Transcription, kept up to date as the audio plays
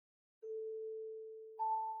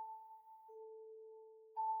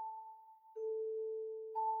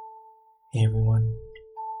Hey everyone,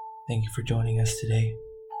 thank you for joining us today.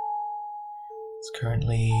 It's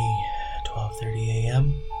currently 12:30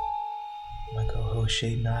 a.m. My co-host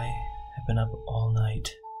Shade and I have been up all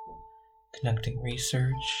night conducting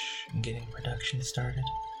research and getting production started.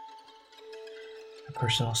 Our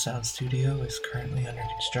personal sound studio is currently under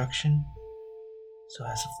construction, so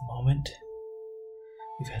as of the moment,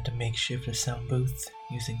 we've had to makeshift a sound booth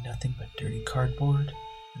using nothing but dirty cardboard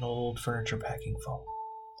and old furniture packing foam,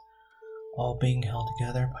 all being held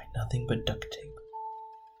together by nothing but duct tape.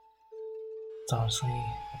 It's honestly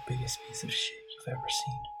the biggest piece of shit you've ever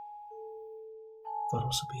seen.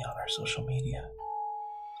 Photos will be on our social media.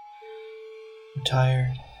 We're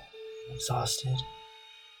tired, exhausted,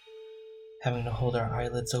 having to hold our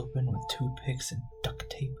eyelids open with toothpicks and duct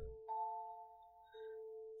tape.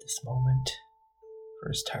 This moment,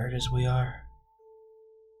 for as tired as we are,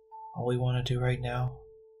 all we want to do right now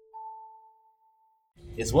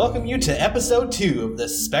is welcome you to episode 2 of the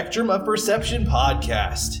Spectrum of Perception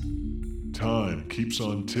podcast. Time keeps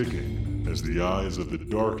on ticking as the eyes of the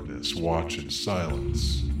darkness watch in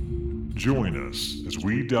silence. Join us as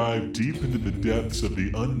we dive deep into the depths of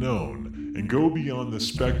the unknown and go beyond the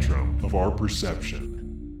spectrum of our perception.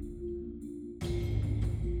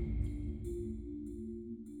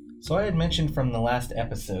 So I had mentioned from the last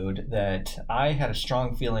episode that I had a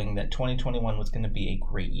strong feeling that 2021 was going to be a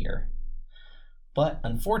great year. But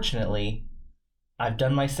unfortunately, I've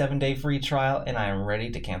done my 7-day free trial and I am ready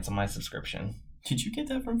to cancel my subscription. Did you get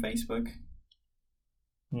that from Facebook?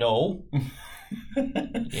 No.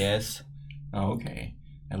 Yes. Oh, okay.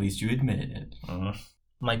 At least you admitted it.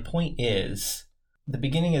 My point is, the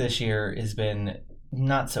beginning of this year has been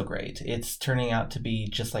not so great. It's turning out to be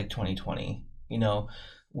just like 2020. You know,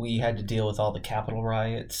 we had to deal with all the Capitol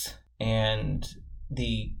riots, and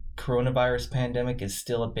the coronavirus pandemic is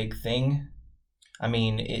still a big thing. I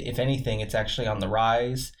mean, if anything, it's actually on the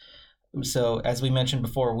rise. So, as we mentioned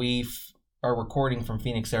before, we are recording from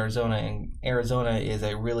Phoenix, Arizona, and Arizona is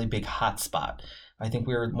a really big hot spot. I think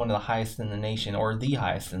we're one of the highest in the nation, or the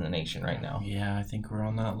highest in the nation right now. Yeah, I think we're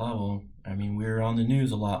on that level. I mean, we're on the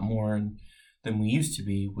news a lot more than we used to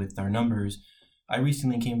be with our numbers. I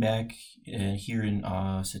recently came back here in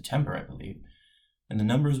September, I believe, and the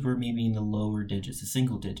numbers were maybe in the lower digits, the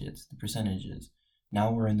single digits, the percentages. Now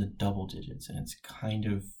we're in the double digits, and it's kind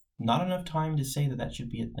of not enough time to say that should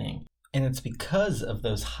be a thing. And it's because of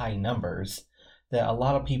those high numbers that a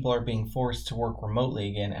lot of people are being forced to work remotely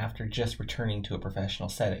again after just returning to a professional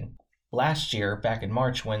setting. Last year, back in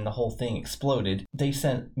March, when the whole thing exploded, they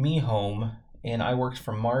sent me home, and I worked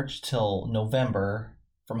from March till November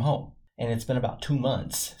from home. And it's been about 2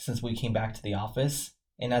 months since we came back to the office,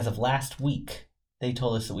 and as of last week, they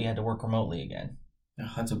told us that we had to work remotely again.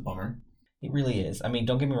 Oh, that's a bummer. It really is. I mean,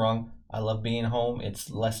 don't get me wrong. I love being home. It's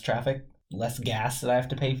less traffic, less gas that I have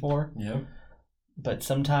to pay for. Yep. But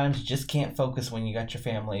sometimes you just can't focus when you got your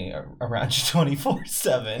family around you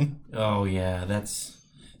 24/7. Oh, yeah. That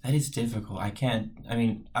is difficult.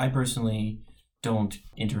 I personally don't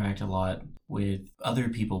interact a lot with other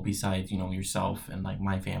people besides, yourself and like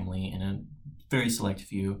my family and a very select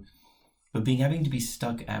few. But having to be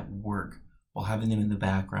stuck at work while having them in the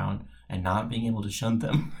background and not being able to shun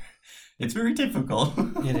them, it's very difficult.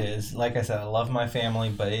 It is. Like I said, I love my family,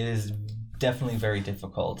 but it is definitely very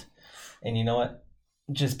difficult. And you know what?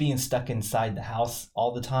 Just being stuck inside the house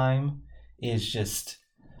all the time is just,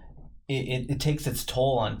 it takes its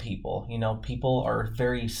toll on people. You know, people are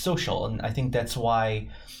very social, and I think that's why,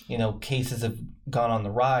 cases have gone on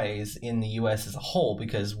the rise in the U.S. as a whole,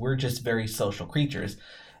 because we're just very social creatures.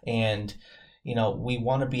 And we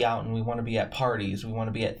want to be out and we want to be at parties. We want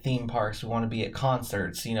to be at theme parks. We want to be at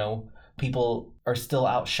concerts. People are still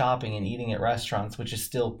out shopping and eating at restaurants, which is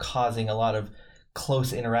still causing a lot of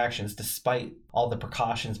close interactions despite all the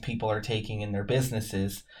precautions people are taking in their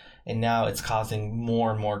businesses. And now it's causing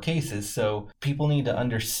more and more cases. So people need to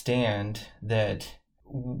understand that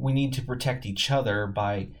we need to protect each other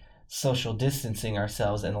by social distancing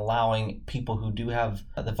ourselves and allowing people who do have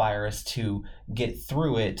the virus to get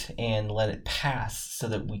through it and let it pass so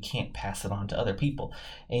that we can't pass it on to other people.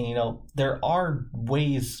 And there are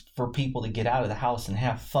ways for people to get out of the house and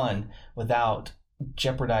have fun without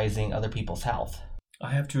jeopardizing other people's health.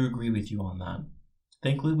 I have to agree with you on that.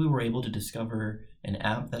 Thankfully, we were able to discover an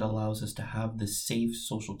app that allows us to have this safe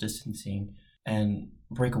social distancing and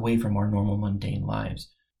break away from our normal mundane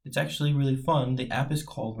lives. It's actually really fun. The app is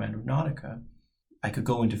called Randonautica. I could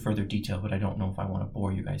go into further detail, but I don't know if I want to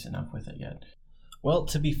bore you guys enough with it yet. Well,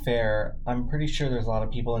 to be fair, I'm pretty sure there's a lot of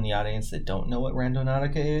people in the audience that don't know what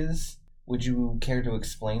Randonautica is. Would you care to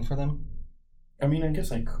explain for them? I mean, I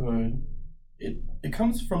guess I could. It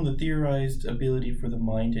comes from the theorized ability for the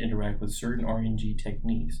mind to interact with certain RNG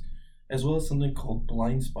techniques, as well as something called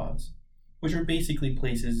blind spots, which are basically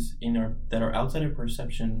places that are outside of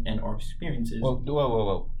perception and our experiences.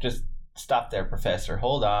 Whoa. Just stop there, Professor.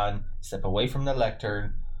 Hold on. Step away from the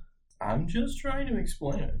lectern. I'm just trying to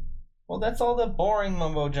explain it. Well, that's all the boring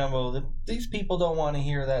mumbo-jumbo. These people don't want to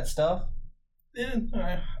hear that stuff.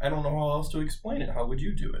 I don't know how else to explain it. How would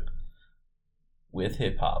you do it? With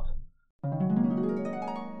hip-hop.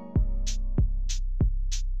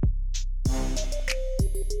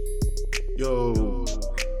 Yo,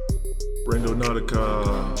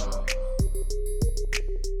 Randonautica.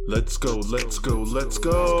 Let's go.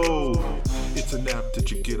 It's an app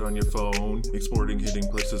that you get on your phone, exploring hidden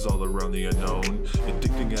places all around the unknown.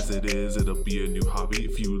 Addicting as it is, it'll be a new hobby.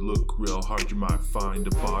 If you look real hard, you might find a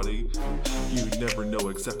body. You never know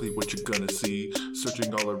exactly what you're gonna see.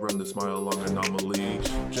 Searching all around this mile-long anomaly,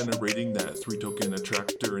 generating that 3-token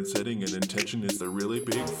attractor and setting an intention is the really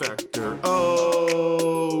big factor.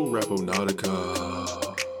 Oh,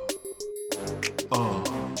 Randonautica.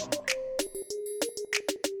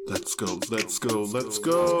 Let's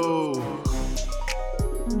go.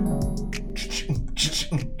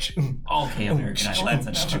 Okay, American Idol,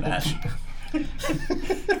 that's enough of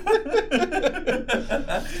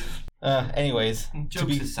that. Anyways.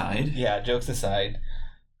 Jokes aside. Yeah, jokes aside.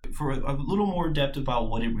 For a little more depth about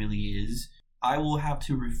what it really is, I will have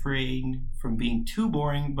to refrain from being too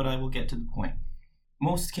boring, but I will get to the point.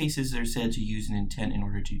 Most cases are said to use an intent in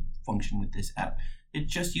order to function with this app. It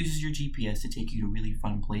just uses your GPS to take you to really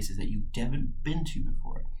fun places that you haven't been to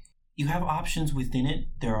before. You have options within it.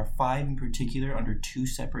 There are 5 in particular under 2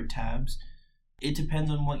 separate tabs. It depends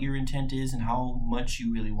on what your intent is and how much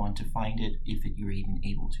you really want to find it, if you're even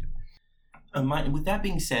able to. With that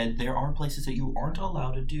being said, there are places that you aren't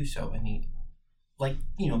allowed to do so. Like,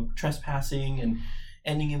 trespassing and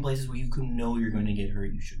ending in places where you can know you're going to get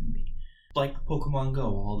hurt, you shouldn't be. Like Pokemon Go,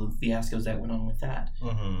 all the fiascos that went on with that.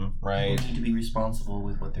 Right. People need to be responsible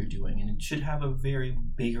with what they're doing, and it should have a very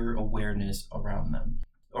bigger awareness around them.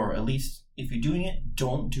 Or at least, if you're doing it,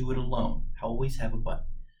 don't do it alone. Always have a buddy.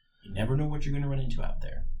 You never know what you're going to run into out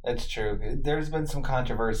there. That's true. There's been some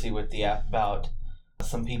controversy with the app about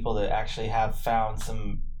some people that actually have found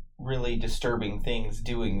some really disturbing things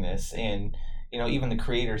doing this, and even the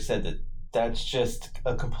creator said that that's just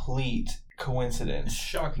a complete coincidence. A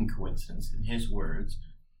shocking coincidence, in his words.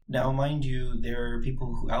 Now, mind you, there are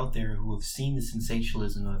people out there who have seen the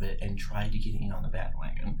sensationalism of it and tried to get in on the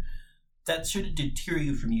bandwagon. That shouldn't deter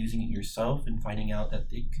you from using it yourself and finding out that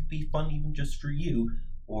it could be fun even just for you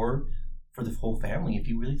or for the whole family if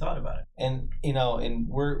you really thought about it. And and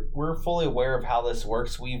we're fully aware of how this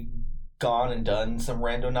works. We've gone and done some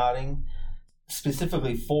randonauting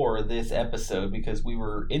specifically for this episode because we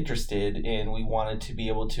were interested and we wanted to be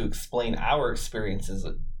able to explain our experiences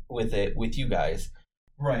with it with you guys.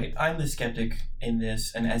 Right. I'm the skeptic in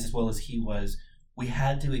this, and as well as he was, we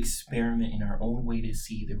had to experiment in our own way to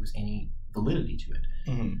see if there was any validity to it.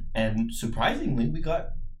 Mm-hmm. And surprisingly, we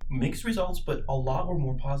got mixed results, but a lot were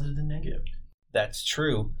more positive than negative. That's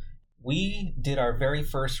true. We did our very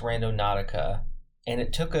first Randonautica, and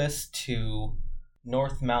it took us to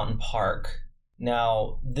North Mountain Park.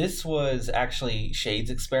 Now, this was actually Shade's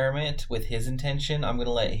experiment with his intention. I'm going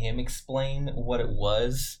to let him explain what it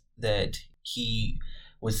was that he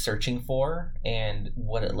was searching for and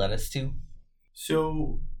what it led us to.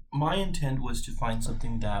 So, my intent was to find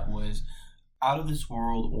something that was out of this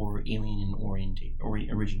world or alien in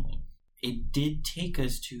originally. It did take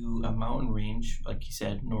us to a mountain range, like he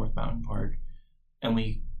said, North Mountain Park, and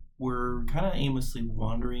we were kind of aimlessly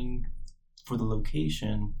wandering for the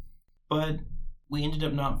location, but we ended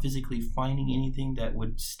up not physically finding anything that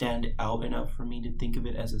would stand out enough for me to think of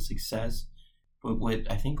it as a success. But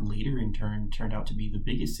what I think later in turn turned out to be the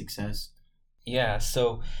biggest success. Yeah,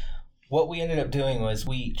 so what we ended up doing was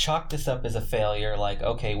we chalked this up as a failure. Like,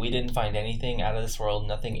 okay, we didn't find anything out of this world,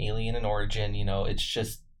 nothing alien in origin. It's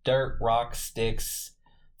just dirt, rocks, sticks,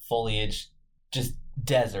 foliage, just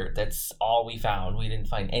desert. That's all we found. We didn't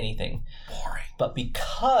find anything. Boring. But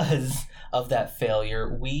because of that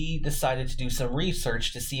failure, we decided to do some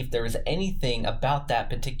research to see if there was anything about that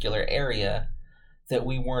particular area that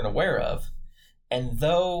we weren't aware of. And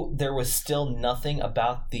though there was still nothing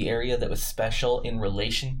about the area that was special in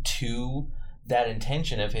relation to that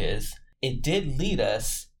intention of his, it did lead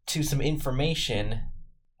us to some information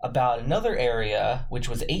about another area which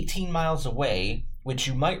was 18 miles away, which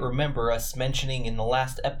you might remember us mentioning in the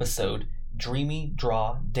last episode, Dreamy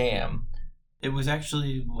Draw Dam. It was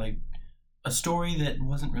actually like a story that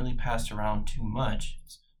wasn't really passed around too much.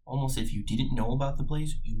 almost if you didn't know about the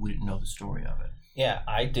place, you wouldn't know the story of it. Yeah,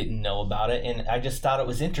 I didn't know about it, and I just thought it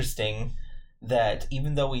was interesting that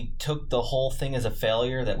even though we took the whole thing as a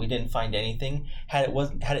failure, that we didn't find anything, had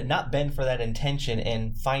it not been for that intention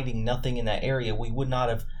and finding nothing in that area, we would not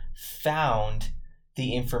have found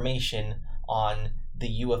the information on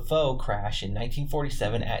the UFO crash in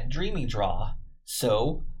 1947 at Dreamy Draw.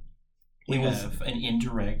 So we have an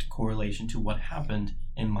indirect correlation to what happened,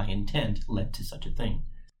 and my intent led to such a thing.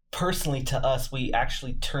 Personally, to us, we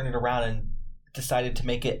actually turned it around and decided to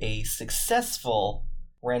make it a successful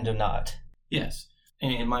randonaut. Yes.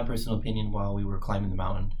 And in my personal opinion, while we were climbing the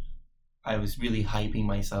mountain, I was really hyping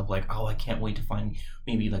myself like, oh, I can't wait to find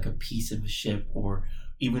maybe like a piece of a ship or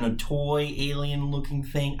even a toy alien-looking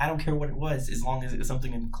thing. I don't care what it was, as long as it was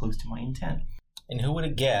something close to my intent. And who would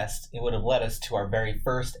have guessed it would have led us to our very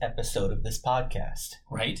first episode of this podcast?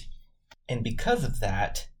 Right. And because of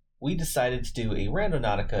that, we decided to do a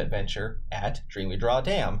Randonautica adventure at Dreamy Draw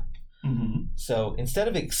Dam. Mm-hmm. So instead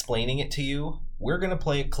of explaining it to you, we're going to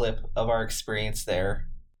play a clip of our experience there,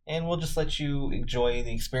 and we'll just let you enjoy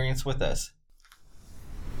the experience with us.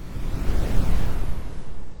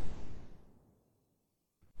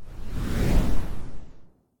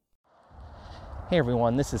 Hey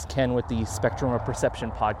everyone, this is Ken with the Spectrum of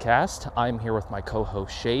Perception podcast. I'm here with my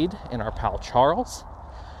co-host Shade and our pal Charles.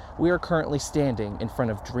 We are currently standing in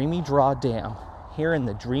front of Dreamy Draw Dam here in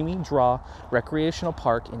the Dreamy Draw Recreational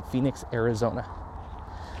Park in Phoenix, Arizona.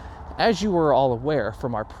 As you were all aware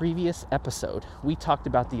from our previous episode, we talked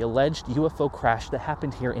about the alleged UFO crash that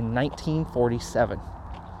happened here in 1947.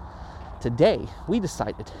 Today, we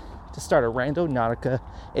decided to start a Randonautica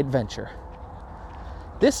adventure.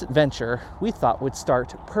 This adventure we thought would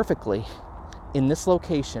start perfectly in this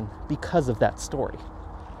location because of that story.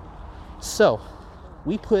 So,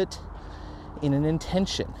 we put in an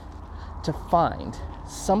intention to find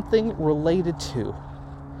something related to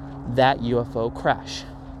that UFO crash.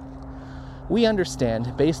 We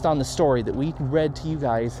understand, based on the story that we read to you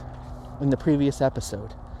guys in the previous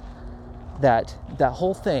episode, that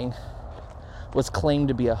whole thing was claimed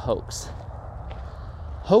to be a hoax.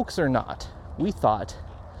 Hoax or not, we thought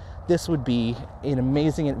this would be an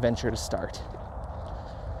amazing adventure to start.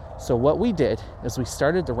 So what we did is we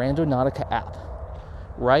started the Randonautica app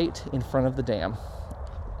right in front of the dam.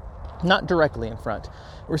 Not directly in front.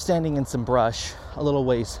 We're standing in some brush a little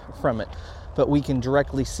ways from it, but we can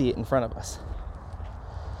directly see it in front of us.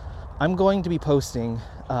 I'm going to be posting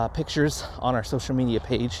pictures on our social media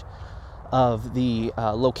page of the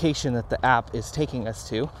location that the app is taking us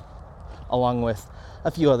to, along with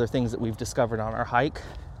a few other things that we've discovered on our hike.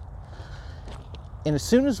 And as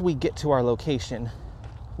soon as we get to our location,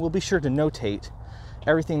 we'll be sure to notate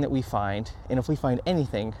everything that we find, and if we find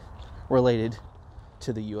anything related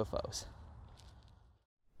to the UFOs.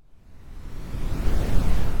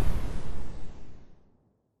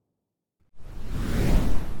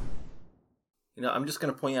 You know, I'm just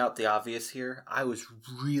going to point out the obvious here. I was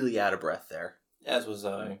really out of breath there. As was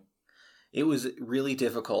I. It was really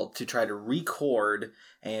difficult to try to record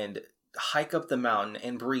and hike up the mountain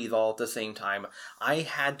and breathe all at the same time. I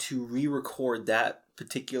had to re-record that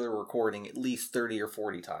particular recording at least 30 or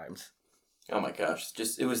 40 times. Oh my gosh.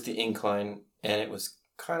 It was the incline, and it was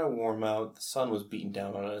kind of warm out. The sun was beating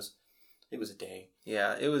down on us. It was a day.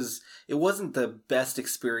 Yeah, it wasn't the best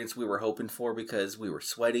experience we were hoping for because we were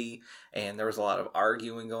sweaty and there was a lot of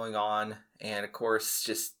arguing going on, and of course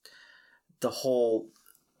just the whole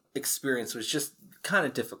experience was just kind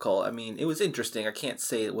of difficult. I mean, it was interesting. I can't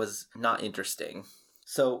say it was not interesting.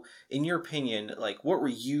 So, in your opinion, like, what were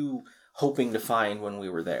you hoping to find when we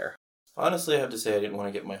were there? Honestly, I have to say I didn't want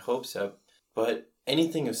to get my hopes up, but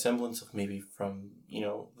anything of semblance of maybe from,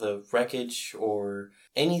 the wreckage or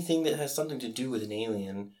anything that has something to do with an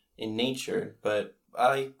alien in nature, but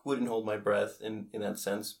I wouldn't hold my breath in that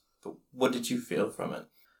sense. But what did you feel from it?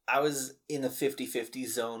 I was in the 50-50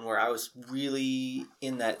 zone where I was really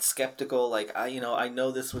in that skeptical, like, I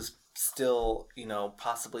know this was still,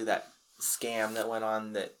 possibly that scam that went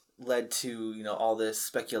on that led to, all this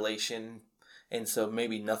speculation, and so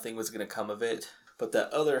maybe nothing was going to come of it. But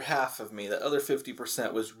that other half of me, that other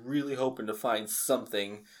 50%, was really hoping to find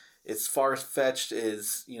something as far-fetched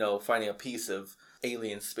as, finding a piece of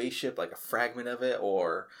alien spaceship, like a fragment of it,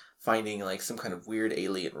 or finding, like, some kind of weird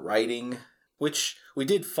alien writing. Which we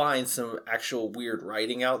did find some actual weird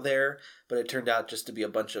writing out there, but it turned out just to be a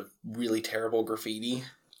bunch of really terrible graffiti.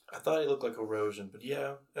 I thought it looked like erosion, but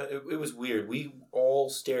yeah, it was weird. We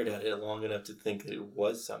all stared at it long enough to think that it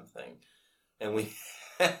was something. And we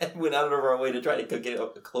went out of our way to try to get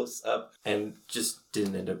it close up, and just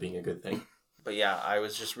didn't end up being a good thing. But yeah, I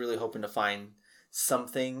was just really hoping to find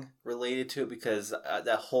something related to it, because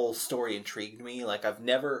that whole story intrigued me. Like, I've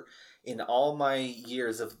never, in all my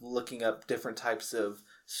years of looking up different types of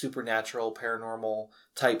supernatural, paranormal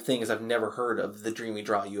type things, I've never heard of the Dreamy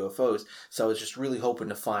Draw UFOs. So I was just really hoping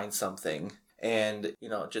to find something. And,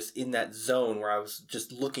 just in that zone where I was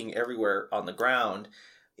just looking everywhere on the ground,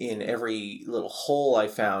 in every little hole I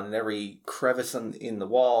found, in every crevice in the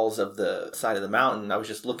walls of the side of the mountain, I was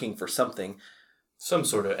just looking for something. Some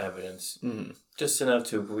sort of evidence. Mm-hmm. Just enough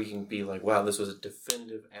to we can be like, wow, this was a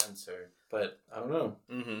definitive answer. But I don't know.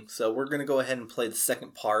 Mm-hmm. So we're going to go ahead and play the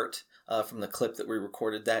second part from the clip that we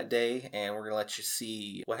recorded that day, and we're going to let you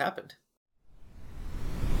see what happened.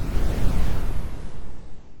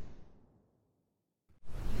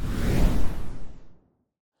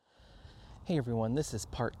 Hey everyone, this is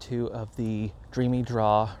part 2 of the Dreamy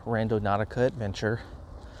Draw Randonautica adventure.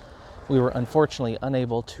 We were unfortunately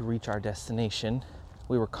unable to reach our destination.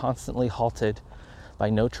 We were constantly halted by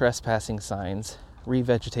no trespassing signs,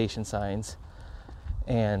 revegetation signs,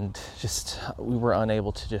 and we were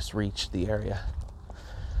unable to just reach the area.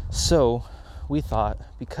 So we thought,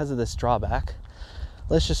 because of this drawback,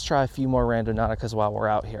 let's just try a few more Randonauticas while we're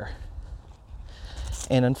out here.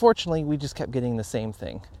 And unfortunately, we just kept getting the same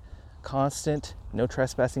thing. Constant, no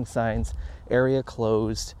trespassing signs, area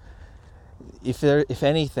closed. If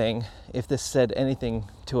this said anything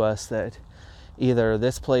to us, that either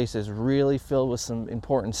this place is really filled with some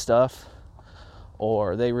important stuff,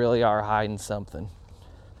 or they really are hiding something.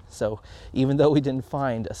 So even though we didn't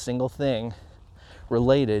find a single thing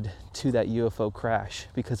related to that UFO crash,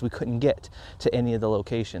 because we couldn't get to any of the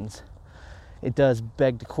locations, it does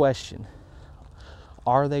beg the question,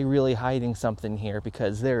 are they really hiding something here?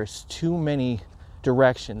 Because there's too many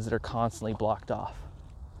directions that are constantly blocked off.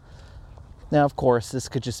 Now, of course, this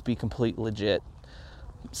could just be complete legit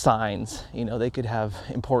signs. They could have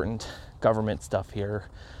important government stuff here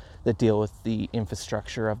that deal with the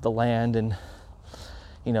infrastructure of the land. And,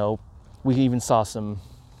 we even saw some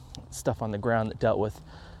stuff on the ground that dealt with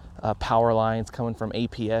power lines coming from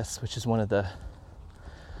APS, which is one of the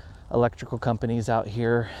electrical companies out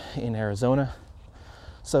here in Arizona.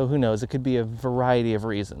 So who knows, it could be a variety of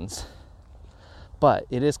reasons. But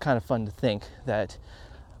it is kind of fun to think that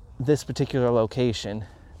this particular location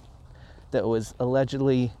that was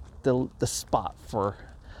allegedly the spot for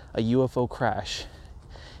a UFO crash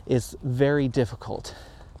is very difficult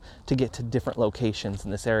to get to different locations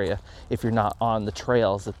in this area if you're not on the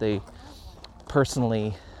trails that they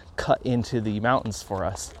personally cut into the mountains for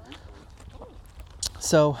us.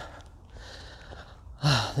 So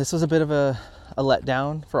this was a bit of a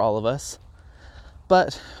letdown for all of us,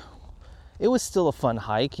 but it was still a fun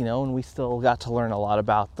hike, and we still got to learn a lot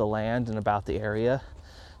about the land and about the area.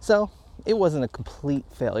 So it wasn't a complete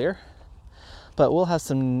failure, but we'll have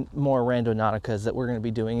some more Randonauticas that we're going to be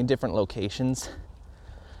doing in different locations.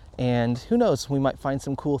 And who knows, we might find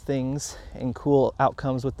some cool things and cool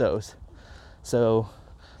outcomes with those. So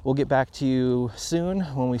we'll get back to you soon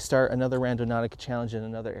when we start another Randonautica challenge in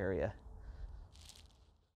another area.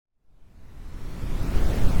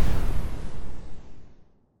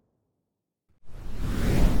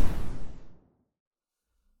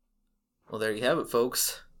 Well, there you have it,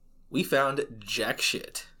 folks. We found jack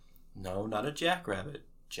shit. No, not a jackrabbit.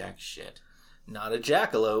 Jack shit. Not a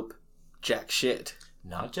jackalope. Jack shit.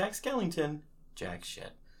 Not Jack Skellington. Jack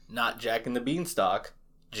shit. Not Jack and the Beanstalk.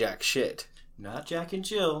 Jack shit. Not Jack and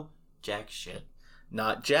Jill. Jack shit.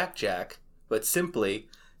 Not Jack, but simply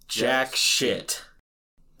jack shit.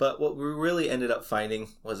 But what we really ended up finding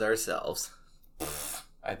was ourselves.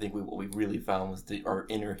 I think what we really found was our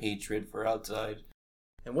inner hatred for outside.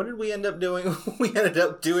 And what did we end up doing? We ended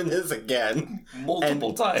up doing this again.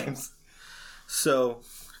 Multiple times. So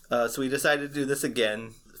we decided to do this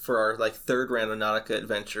again. For our third Randonautica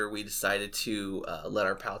adventure, we decided to let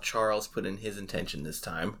our pal Charles put in his intention this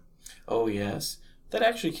time. Oh, yes. That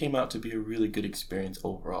actually came out to be a really good experience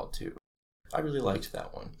overall, too. I really liked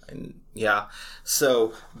that one. And yeah.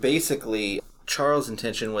 So basically, Charles'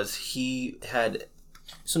 intention was he had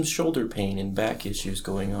some shoulder pain and back issues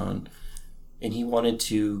going on. And he wanted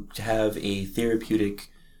to have a therapeutic,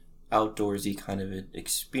 outdoorsy kind of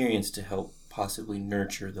experience to help possibly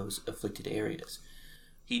nurture those afflicted areas.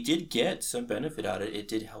 He did get some benefit out of it. It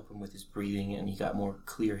did help him with his breathing, and he got more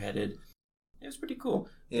clear-headed. It was pretty cool.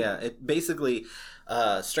 Yeah, it basically,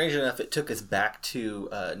 strange enough, it took us back to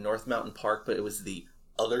North Mountain Park, but it was the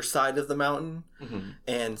other side of the mountain. Mm-hmm.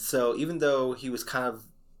 And so even though he was kind of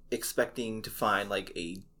expecting to find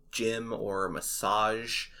a gym or a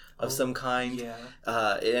massage of some kind,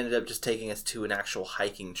 it ended up just taking us to an actual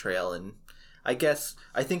hiking trail. And I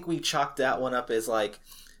think we chalked that one up as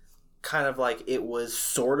kind of like it was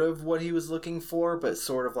sort of what he was looking for, but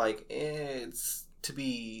sort of like it's to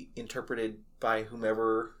be interpreted by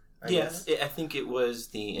whomever. I guess. I think it was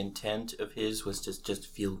the intent of his was to just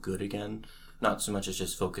feel good again, not so much as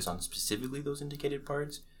just focus on specifically those indicated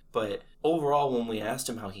parts. But overall, when we asked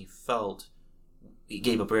him how he felt, he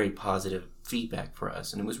gave a very positive feedback for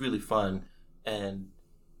us, and it was really fun. And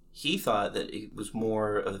he thought that it was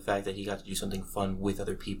more of the fact that he got to do something fun with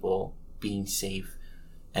other people, being safe,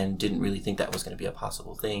 and didn't really think that was going to be a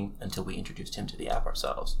possible thing until we introduced him to the app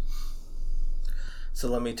ourselves. So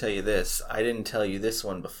let me tell you this. I didn't tell you this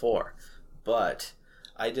one before, but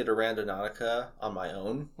I did a Randonautica on my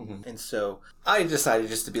own, and so I decided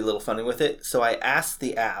just to be a little funny with it. So I asked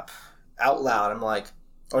the app out loud. I'm like,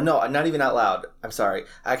 oh no, not even out loud. I'm sorry.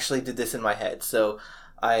 I actually did this in my head. So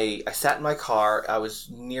I sat in my car. I was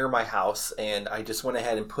near my house, and I just went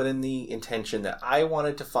ahead and put in the intention that I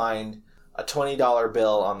wanted to find a $20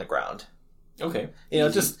 bill on the ground. Okay.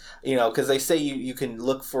 Just, because they say you can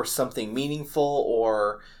look for something meaningful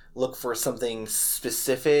or look for something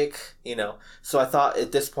specific, So I thought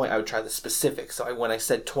at this point I would try the specific. So when I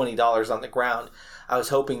said $20 on the ground, I was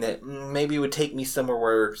hoping that maybe it would take me somewhere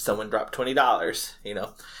where someone dropped $20,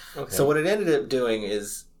 Okay. So what it ended up doing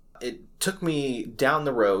is it took me down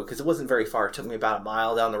the road, because it wasn't very far. It took me about a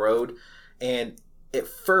mile down the road. And at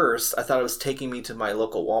first I thought it was taking me to my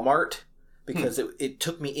local Walmart, because it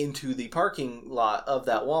took me into the parking lot of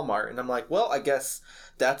that Walmart. And I'm like, well, I guess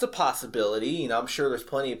that's a possibility. I'm sure there's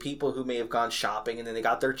plenty of people who may have gone shopping and then they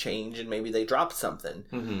got their change and maybe they dropped something.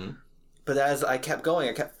 Mm-hmm. But as I kept going,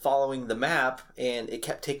 I kept following the map, and it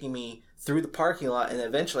kept taking me through the parking lot. And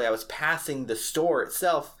eventually I was passing the store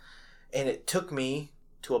itself, and it took me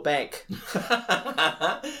to a bank.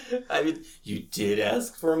 I mean, you did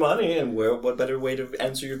ask for money, and what better way to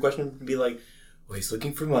answer your question than be like, well, he's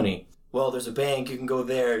looking for money. Well, there's a bank, you can go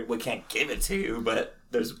there. We can't give it to you, but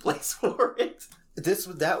there's a place for it.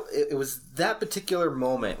 It was that particular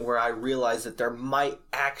moment where I realized that there might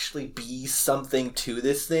actually be something to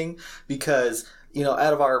this thing, because,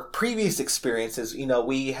 out of our previous experiences,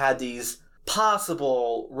 we had these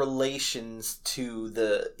possible relations to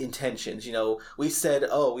the intentions. We said,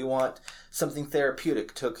 oh, we want something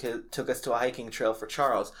therapeutic, took us to a hiking trail for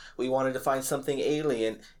Charles. We wanted to find something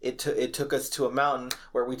alien. It took us to a mountain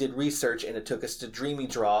where we did research, and it took us to Dreamy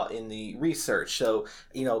Draw in the research. So,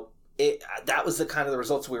 that was the kind of the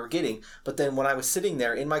results we were getting. But then when I was sitting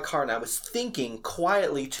there in my car and I was thinking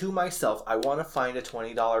quietly to myself, I want to find a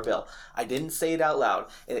 $20 bill. I didn't say it out loud.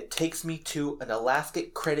 And it takes me to an Alaska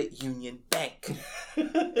Credit Union bank.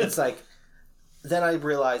 It's like, then I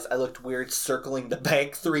realized I looked weird circling the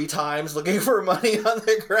bank 3 times looking for money on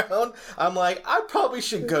the ground. I'm like, I probably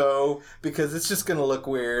should go, because it's just going to look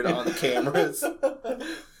weird on the cameras.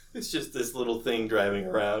 It's just this little thing driving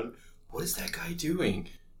around. What is that guy doing?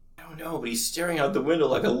 I don't know, but he's staring out the window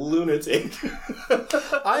like a lunatic.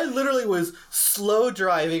 I literally was slow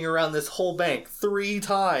driving around this whole bank 3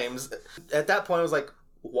 times. At that point, I was like,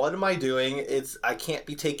 what am I doing? I can't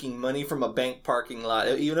be taking money from a bank parking lot.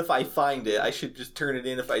 Even if I find it, I should just turn it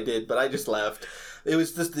in if I did, but I just left. It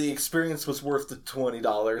was just, the experience was worth the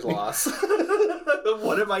 $20 loss.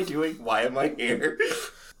 What am I doing? Why am I here?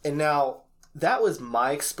 And now, that was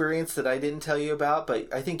my experience that I didn't tell you about,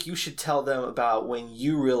 but I think you should tell them about when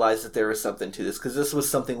you realized that there was something to this, because this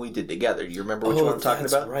was something we did together. Do you remember which one I'm talking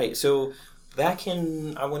about? Right. So back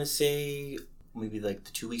in, I want to say, maybe like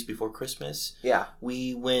the 2 weeks before Christmas. Yeah.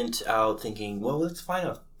 We went out thinking, well, let's find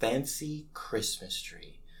a fancy Christmas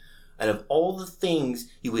tree. And of all the things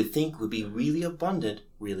you would think would be really abundant,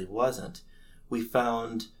 really wasn't. We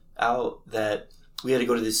found out that we had to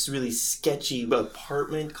go to this really sketchy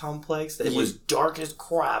apartment complex that was dark as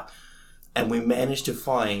crap. And we managed to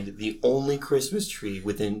find the only Christmas tree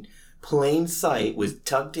within plain sight was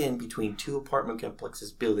tucked in between 2 apartment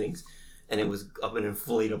complexes buildings. And it was an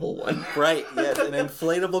inflatable one. Right, yes, an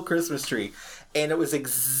inflatable Christmas tree. And it was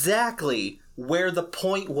exactly where the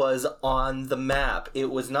point was on the map. It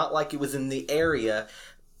was not like it was in the area.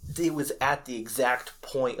 It was at the exact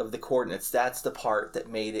point of the coordinates. That's the part that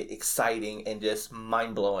made it exciting and just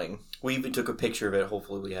mind-blowing. We even took a picture of it.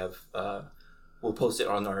 Hopefully we have... we'll post it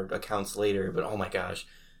on our accounts later. But oh my gosh.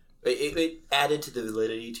 It added to the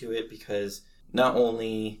validity to it, because not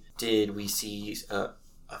only did we see... a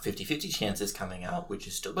 50-50 chances coming out, which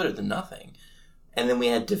is still better than nothing. And then we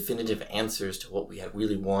had definitive answers to what we had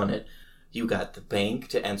really wanted. You got the bank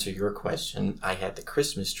to answer your question. I had the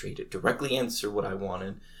Christmas tree to directly answer what I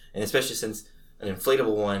wanted. And especially since an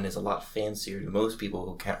inflatable one is a lot fancier to most people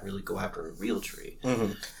who can't really go after a real tree.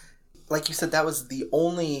 Mm-hmm. Like you said, that was the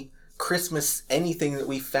only Christmas anything that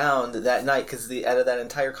we found that night, because out of that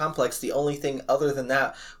entire complex, the only thing other than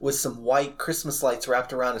that was some white Christmas lights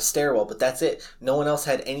wrapped around a stairwell, but that's it. No one else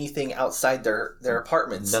had anything outside their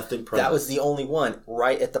apartments. Nothing present. That was the only one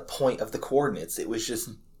right at the point of the coordinates. It was just...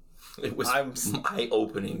 It was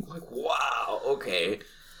eye-opening. Like, wow, okay.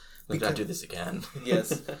 Let's not do this again.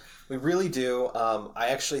 Yes, we really do. I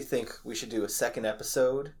actually think we should do a second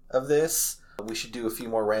episode of this. We should do a few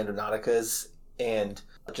more Randonauticas and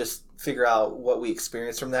just figure out what we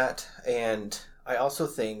experienced from that. And I also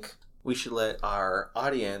think we should let our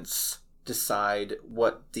audience decide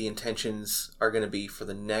what the intentions are going to be for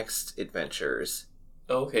the next adventures.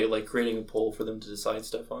 Okay, like creating a poll for them to decide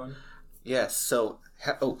stuff on? Yes, so...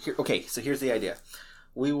 so here's the idea.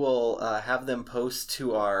 We will have them post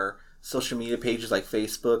to our social media pages like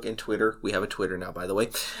Facebook and Twitter. We have a Twitter now, by the way.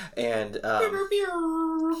 And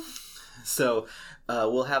so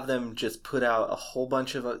we'll have them just put out a whole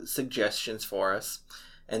bunch of suggestions for us.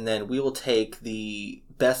 And then we will take the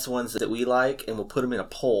best ones that we like and we'll put them in a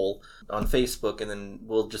poll on Facebook. And then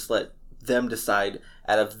we'll just let them decide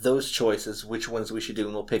out of those choices which ones we should do.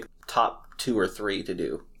 And we'll pick top 2 or 3 to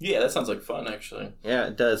do. Yeah, that sounds like fun, actually. Yeah,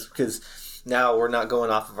 it does. Because now we're not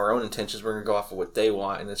going off of our own intentions. We're going to go off of what they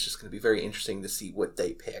want. And it's just going to be very interesting to see what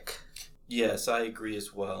they pick. Yes, I agree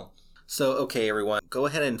as well. So, okay, everyone, go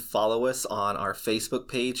ahead and follow us on our Facebook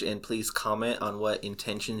page and please comment on what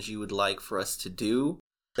intentions you would like for us to do.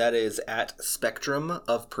 That is at Spectrum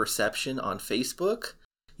of Perception on Facebook.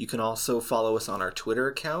 You can also follow us on our Twitter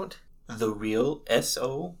account. The Real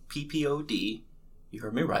SOPPOD. You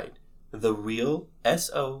heard me right. The Real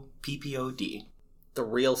SOPPOD. The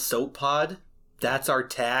Real Soap Pod. That's our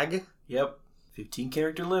tag. Yep. 15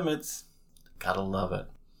 character limits. Gotta love it.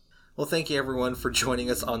 Well, thank you everyone for joining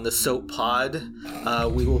us on the Soap Pod.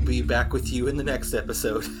 We will be back with you in the next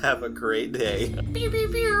episode. Have a great day. Pew, pew,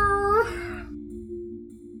 pew.